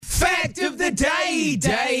the day.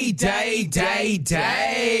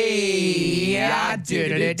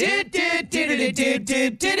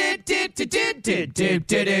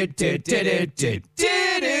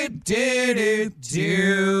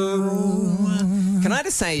 Can I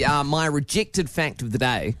just say my rejected fact of the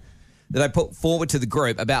day that I put forward to the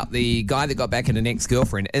group about the guy that got back at an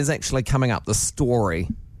ex-girlfriend is actually coming up the story.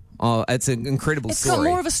 Oh, it's an incredible story. It's got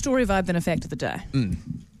more of a story vibe than a fact of the day.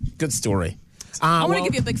 Good story. I want to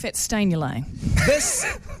give you a big fat stain you're laying.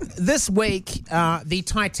 This week, the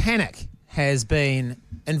Titanic has been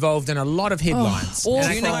involved in a lot of headlines. Oh, and do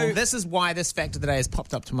I you think know- this is why this fact of the day has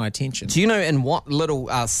popped up to my attention. Do you know in what little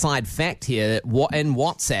side fact here, in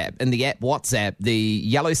WhatsApp, in the app WhatsApp, the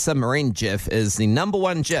yellow submarine GIF is the number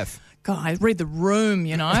one GIF. God, read the room,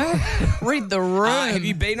 you know? Read the room. Have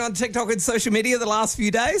you been on TikTok and social media the last few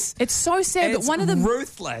days? It's so sad, It's but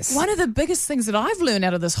ruthless. one of the biggest things that I've learned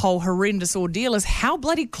out of this whole horrendous ordeal is how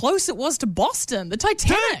bloody close it was to Boston, the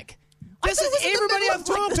Titanic. This is everybody I've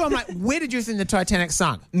talked to. I'm like, where did you think the Titanic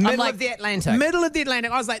sunk? Middle of the Atlantic. Middle of the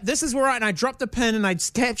Atlantic. I was like, this is where and I dropped a pin and I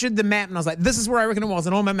captured the map and I was like, this is where I reckon it was.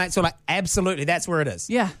 And all my mates were like, absolutely, that's where it is.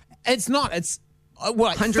 Yeah. It's not. It's,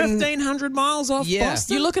 1,500 miles off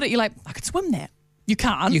Boston? You look at it, you're like, I could swim that. You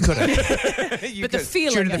can't. You couldn't. But the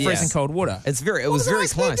feeling Due to the of it. freezing cold water. It was very What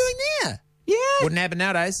close. was doing there? Yeah. Wouldn't happen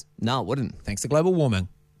nowadays, No, it wouldn't. thanks to global warming.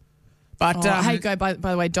 But Hey, by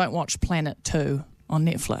the way, don't watch Planet 2 on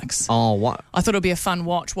Netflix. Oh, what? I thought it would be a fun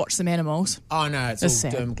watch some animals. oh no, it's It's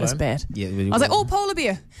all sad. doom It's gloom. bad. Yeah, I was like, oh, polar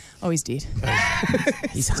bear. Oh, he's dead.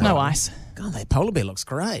 he's No ice. God, that polar bear looks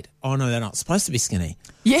great. Oh no, they're not supposed to be skinny.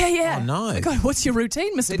 Yeah. Oh, no. God, what's your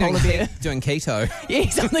routine, Mr. They're Polar Bear? doing keto. Yeah,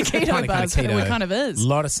 he's on the keto Kinda buzz. keto. It kind of A is.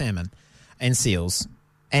 lot of salmon and seals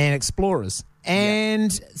and explorers.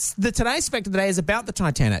 And today's fact of the day is about the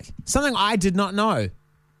Titanic. Something I did not know.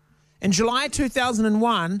 In July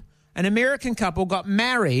 2001, an American couple got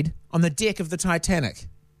married on the deck of the Titanic.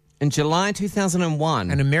 In July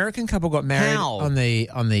 2001. An American couple got married How? on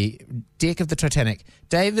the deck of the Titanic.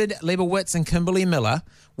 David Leibowitz and Kimberly Miller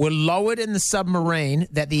were lowered in the submarine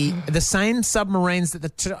that the same submarines that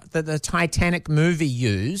the Titanic movie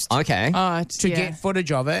used Okay. to get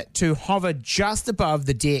footage of it, to hover just above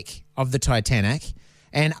the deck of the Titanic,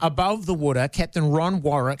 and above the water, Captain Ron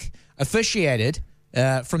Warwick officiated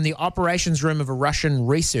from the operations room of a Russian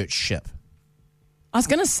research ship. I was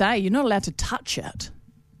going to say, you're not allowed to touch it.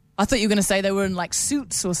 I thought you were going to say they were in like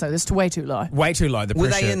suits or so. That's way too low. Way too low. The Were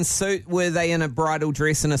pressure. they in suit? Were they in a bridal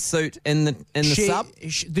dress and a suit in the sub?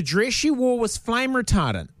 The dress she wore was flame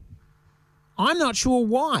retardant. I'm not sure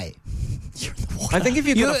why. I think if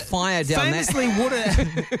you've got a fire down famously,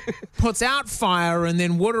 water puts out fire, and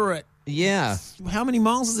then water it. Yeah. How many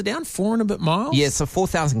miles is it down? 4 and a bit miles? Yeah, so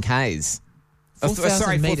 4,000 Ks. 4,000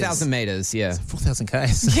 sorry, meters. 4,000 meters, yeah. 4,000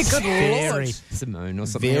 Ks. Yeah, good Very, Lord. It's the moon or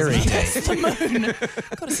something. very isn't it? deep. The moon.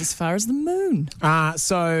 God, it's as far as the moon.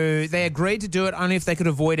 So they agreed to do it only if they could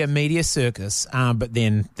avoid a media circus, but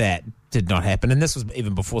then that did not happen. And this was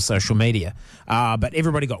even before social media. But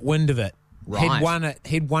everybody got wind of it. Right.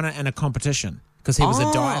 He'd won it in a competition because he was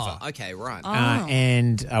a diver. Okay, right.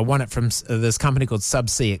 And won it from this company called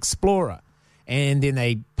Subsea Explorer. And then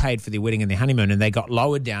they paid for their wedding and their honeymoon, and they got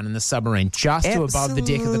lowered down in the submarine just to above the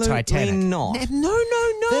deck of the Absolutely Titanic. not. No.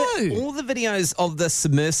 All the videos of the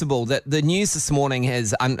submersible that the news this morning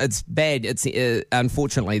has, it's bad. It's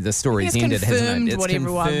unfortunately the story's I think ended, it's hasn't confirmed it? It's what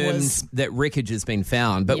everyone confirmed was- that wreckage has been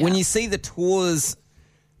found. But when Yeah. you see the tours,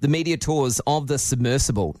 the media tours of the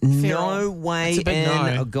submersible, no way It's a big in.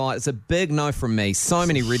 no. Oh God, it's a big no from me. So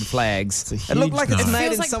many red flags. It's a It looked huge like it's no. It made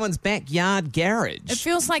feels in like- someone's backyard garage. It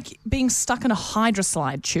feels like being stuck in a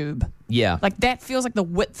hydroslide tube. Yeah. Like that feels like the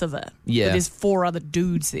width of it. Yeah. But there's 4 other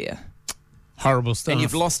dudes there. Horrible stuff. And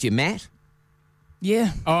you've lost your mat.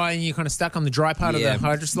 Yeah. Oh, and you're kind of stuck on the dry part of the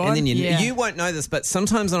hydroslide? And then Yeah. you won't know this, but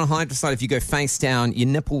sometimes on a hydroslide, if you go face down, your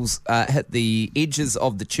nipples hit the edges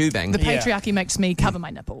of the tubing. The patriarchy makes me cover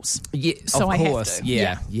my nipples. Yeah, So of I course. have to.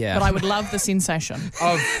 Yeah. But I would love the sensation.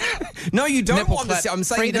 No, you don't Nipple want clip. this. I'm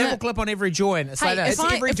Free saying the that. nipple clip on every joint. It's Hey, like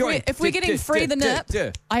that. if we're getting free the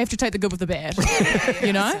nip, I have to take the good with the bad.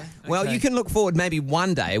 You know? Well, you can look forward maybe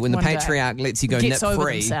one day when One the day. patriarch lets you go Gets nip over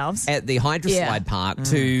free themselves. at the hydroslide Yeah. park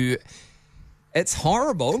to. It's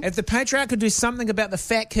horrible. If the patriarch could do something about the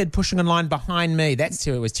fat kid pushing in line behind me, that's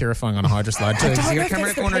was terrifying on a hydroslide too. I don't You're know gonna if come around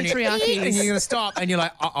that's the corner and the patriarchy. you're going to stop, and you're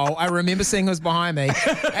like, I remember seeing who was behind me,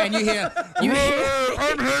 and you hear,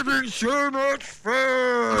 I'm having so much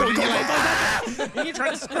fun. And you're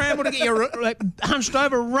trying to scramble to get your hunched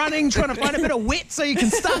over, running, trying to find a bit of wet so you can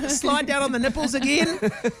slide down on the nipples again.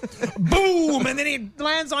 Boom! And then he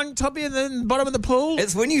lands on top of you in the bottom of the pool.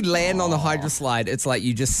 It's when you land on the hydro slide, it's like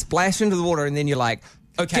you just splash into the water and then you're like,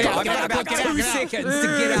 okay, I've got about 2 seconds to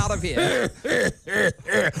get out of here.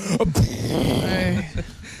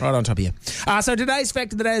 Right on top of you. So today's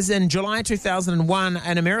fact of the day is in July 2001,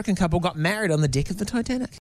 an American couple got married on the deck of the Titanic.